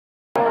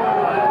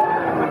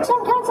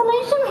Some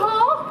consolation, huh?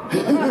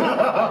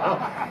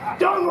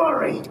 Don't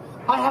worry,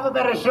 I have a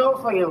better show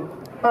for you.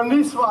 And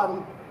this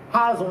one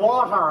has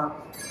water.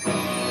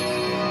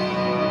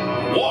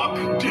 Walk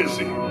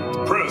Dizzy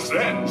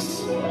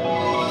presents The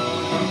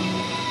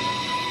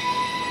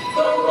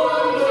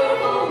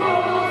Wonderful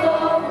World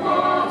of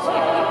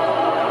Water.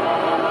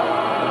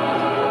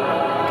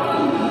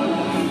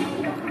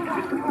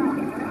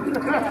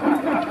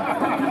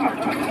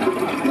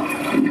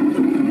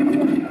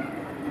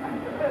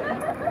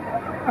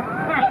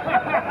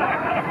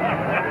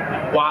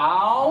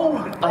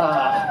 Wow.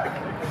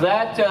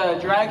 That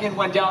dragon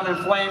went down in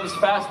flames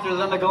faster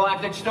than the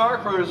Galactic Star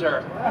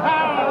Cruiser.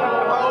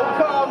 Oh,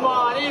 come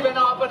on. Even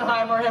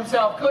Oppenheimer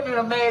himself couldn't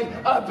have made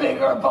a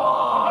bigger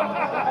bomb.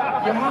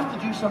 You have to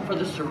do something for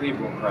the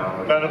cerebral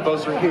crowd. None of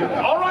those are here.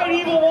 All right,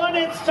 Evil One,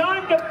 it's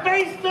time to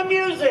face the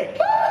music.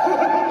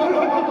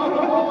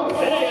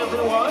 Hey,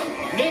 everyone.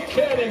 Nick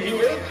Cannon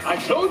here. I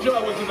told you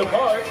I was in the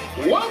part.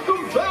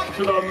 Welcome back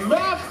to the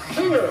Masked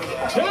Singer.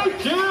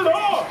 Take it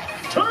off.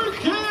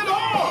 Take it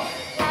off.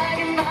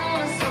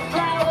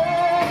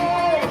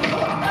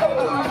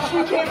 She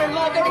came in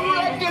like a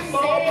wrecking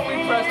ball when we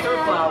pressed her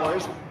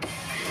flowers.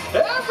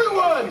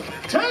 Everyone,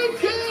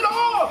 take it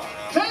off.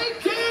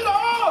 Take it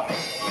off.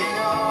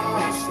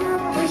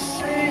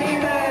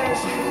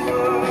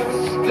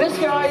 This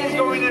guy is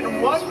going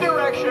in one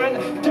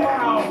direction,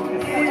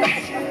 down. Hey,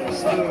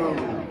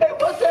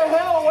 what the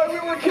hell? While we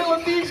were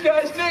killing these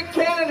guys, Nick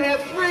Cannon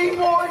had 3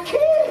 more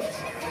kids.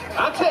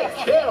 I take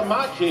care of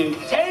my kids.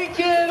 Take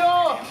it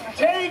off.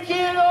 Take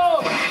it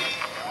off.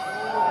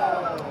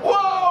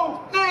 Whoa!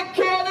 Nick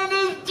Cannon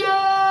is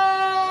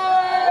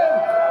dead!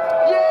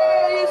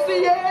 Yay! It's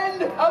the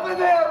end of an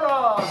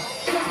era!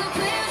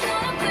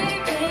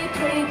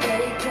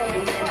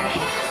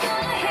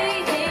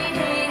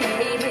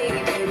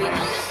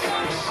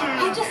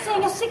 I just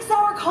sang a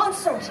 6-hour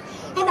concert,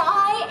 and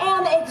I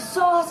am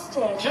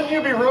exhausted. Shouldn't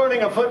you be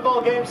ruining a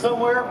football game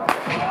somewhere?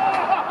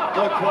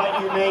 Look what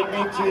you made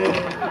me do.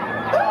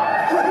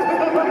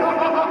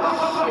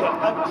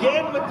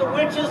 Again with the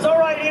witches. All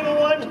right, Evil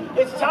One,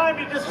 it's time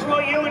to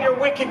destroy you and your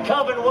wicked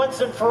coven once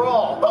and for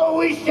all. Oh,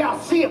 we shall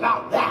see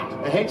about that.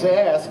 I hate to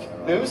ask.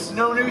 Noose?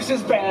 No news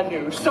is bad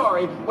news.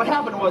 Sorry. What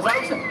happened was I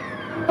was...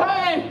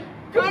 Hey!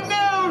 Good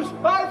news!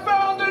 I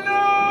found the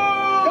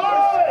news!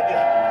 Good!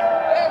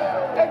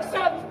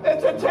 Except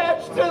it's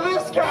attached to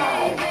this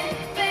guy!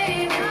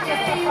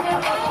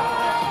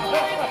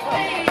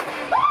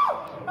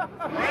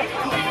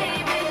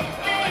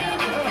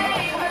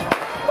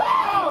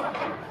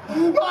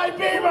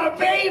 My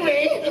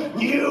baby!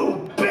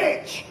 You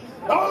bitch!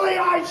 Only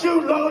I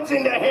shoot loads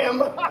into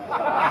him!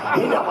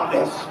 Enough of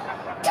this!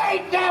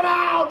 Take them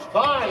out!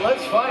 Fine,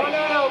 let's fight.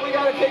 No, we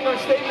gotta take our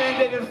state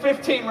mandated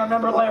 15,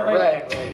 remember, Larry? Right.